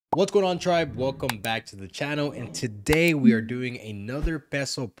What's going on, tribe? Welcome back to the channel, and today we are doing another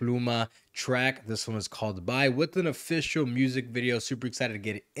Peso Pluma track. This one is called Bye, with an official music video. Super excited to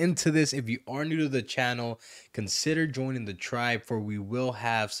get into this. If you are new to the channel, consider joining the tribe, for we will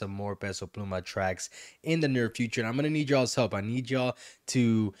have some more Peso Pluma tracks in the near future, and I'm gonna need y'all's help. I need y'all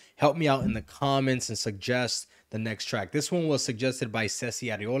to help me out in the comments and suggest the next track. This one was suggested by Ceci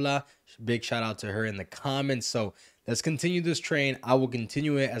Ariola. Big shout out to her in the comments. So let's continue this train. I will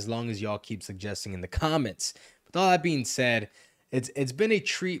continue it as long as y'all keep suggesting in the comments. With all that being said, it's been a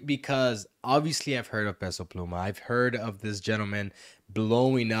treat because obviously I've heard of Peso Pluma. I've heard of this gentleman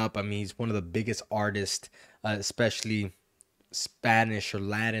blowing up. I mean, he's one of the biggest artists, especially Spanish or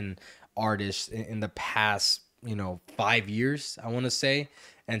Latin artists in the past, 5 years, I want to say.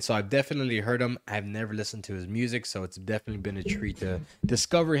 And so I've definitely heard him. I've never listened to his music, so it's definitely been a treat to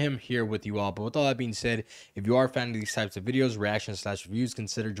discover him here with you all. But with all that being said, if you are a fan of these types of videos, reactions/reviews,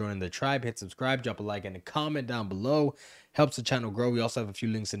 consider joining the tribe. Hit subscribe, drop a like, and a comment down below. Helps the channel grow. We also have a few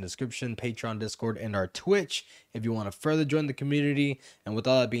links in the description: Patreon, Discord, and our Twitch if you want to further join the community. And with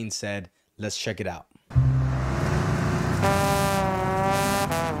all that being said, let's check it out.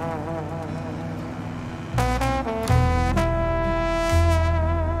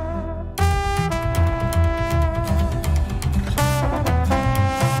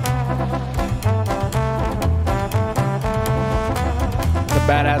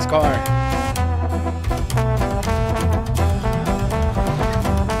 Badass car.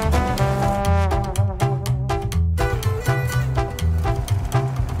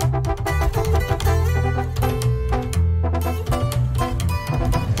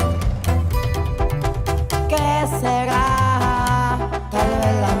 ¿Qué será? Tal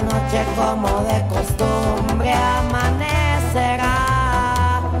vez la noche como de costumbre amanecerá.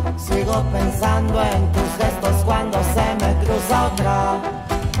 Sigo pensando en tus gestos cuando se me cruza otra.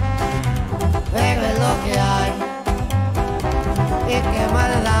 Pero es lo que hay, y qué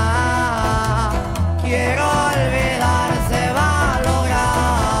maldad. Quiero olvidar, se va a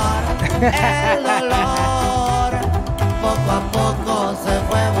lograr. El dolor poco a poco se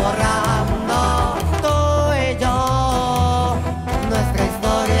fue borrando. Tú y yo, nuestra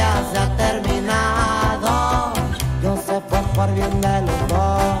historia se ha terminado. Yo sé fue por bien de los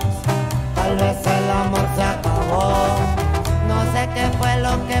dos. Tal vez el amor se acabó. No sé qué fue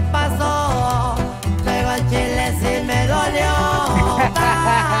lo que pasó, pero el chile sí me dolió.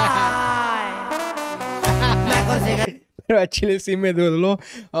 Bye. Me consigue. Pero a Chile sí me dolió.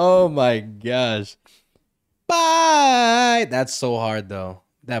 Oh my gosh. Bye. That's so hard though.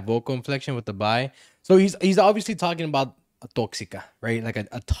 That vocal inflection with the bye. So he's obviously talking about a toxica, right? Like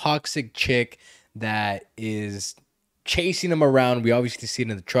a toxic chick that is chasing him around. We obviously see it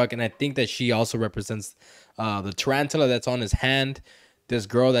in the truck, and I think that she also represents the tarantula that's on his hand. This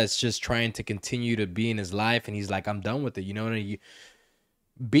girl that's just trying to continue to be in his life, and he's like, I'm done with it.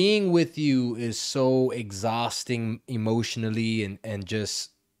 Being with you is so exhausting emotionally, and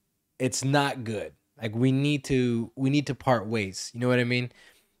just, it's not good. Like we need to part ways. You know what I mean?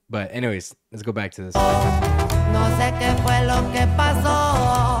 But anyways, let's go back to this. No sé qué fue lo que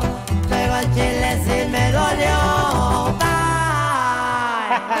pasó, pero el chile sí me dolió. Bye.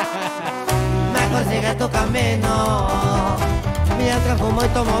 Me consigue tu camino, mientras fumo y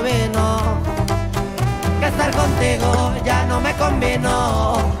tomo vino. Que estar contigo ya no me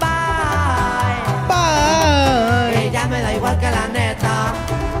convino. Bye. Bye. Y ya me da igual que la neta.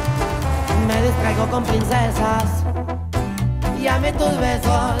 Me distraigo con princesas. Y a mí tus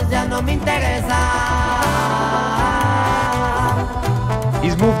besos ya no me interesan.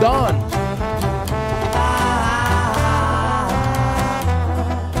 He's moved on.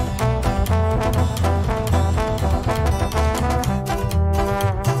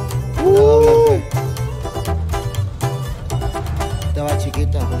 Estaba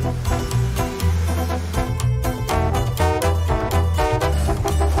chiquita.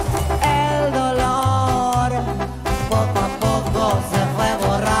 El dolor poco a poco se fue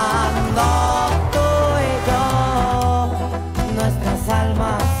borrando. Tú y yo, nuestras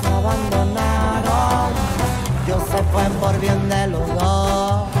almas se abandonaron. Yo se fue por bien de los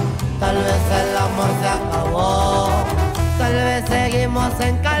dos. Tal vez el amor se acabó. Tal vez seguimos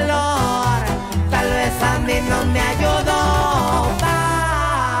en calor. Tal vez a mí no me ayudó. Bye.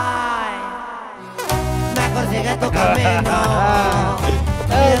 Me consigue tu camino.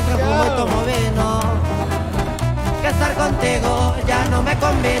 Mientras fumo y tomo vino. Que estar contigo ya no me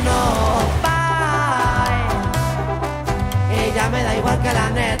convino. Bye. Y ya me da igual que la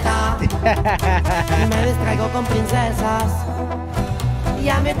neta. Me distraigo con princesas. y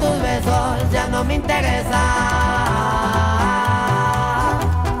a mí tus besos ya no me interesan.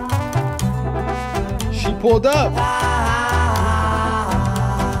 pulled up.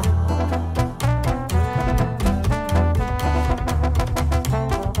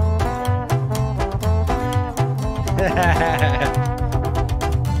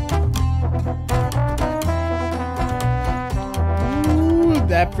 Ooh,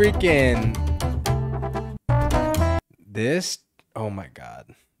 that freaking this. Oh my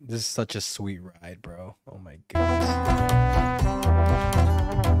god, this is such a sweet ride, bro. Oh my goodness.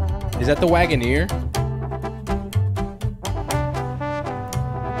 Is that the Wagoneer?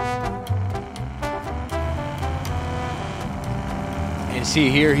 And see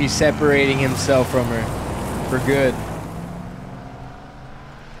here, he's separating himself from her for good.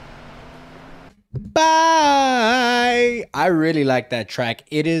 Bye. I really like that track.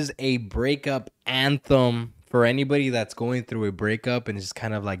 It is a breakup anthem for anybody that's going through a breakup and is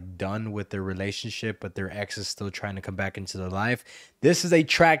kind of like done with their relationship, but their ex is still trying to come back into their life. This is a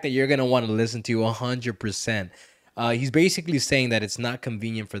track that you're going to want to listen to 100%. He's basically saying that it's not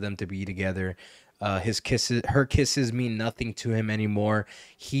convenient for them to be together. Her kisses mean nothing to him anymore.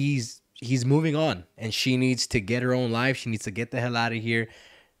 He's moving on, and she needs to get her own life. She needs to get the hell out of here.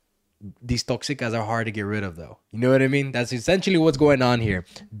 These toxicas are hard to get rid of, though. You know what I mean? That's essentially what's going on here.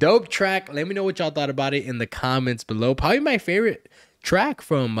 Dope track. Let me know what y'all thought about it in the comments below. Probably my favorite track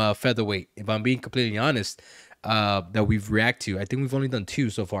from Featherweight, if I'm being completely honest, that we've reacted to. I think we've only done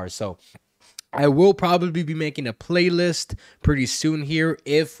 2 so far. So I will probably be making a playlist pretty soon here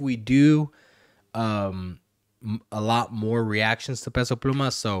if we do a lot more reactions to Peso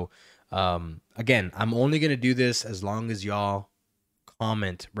Pluma. So again, I'm only going to do this as long as y'all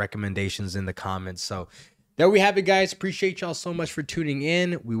comment recommendations in the comments. So there we have it, guys. Appreciate y'all so much for tuning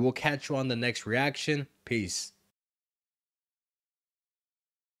in. We will catch you on the next reaction. Peace.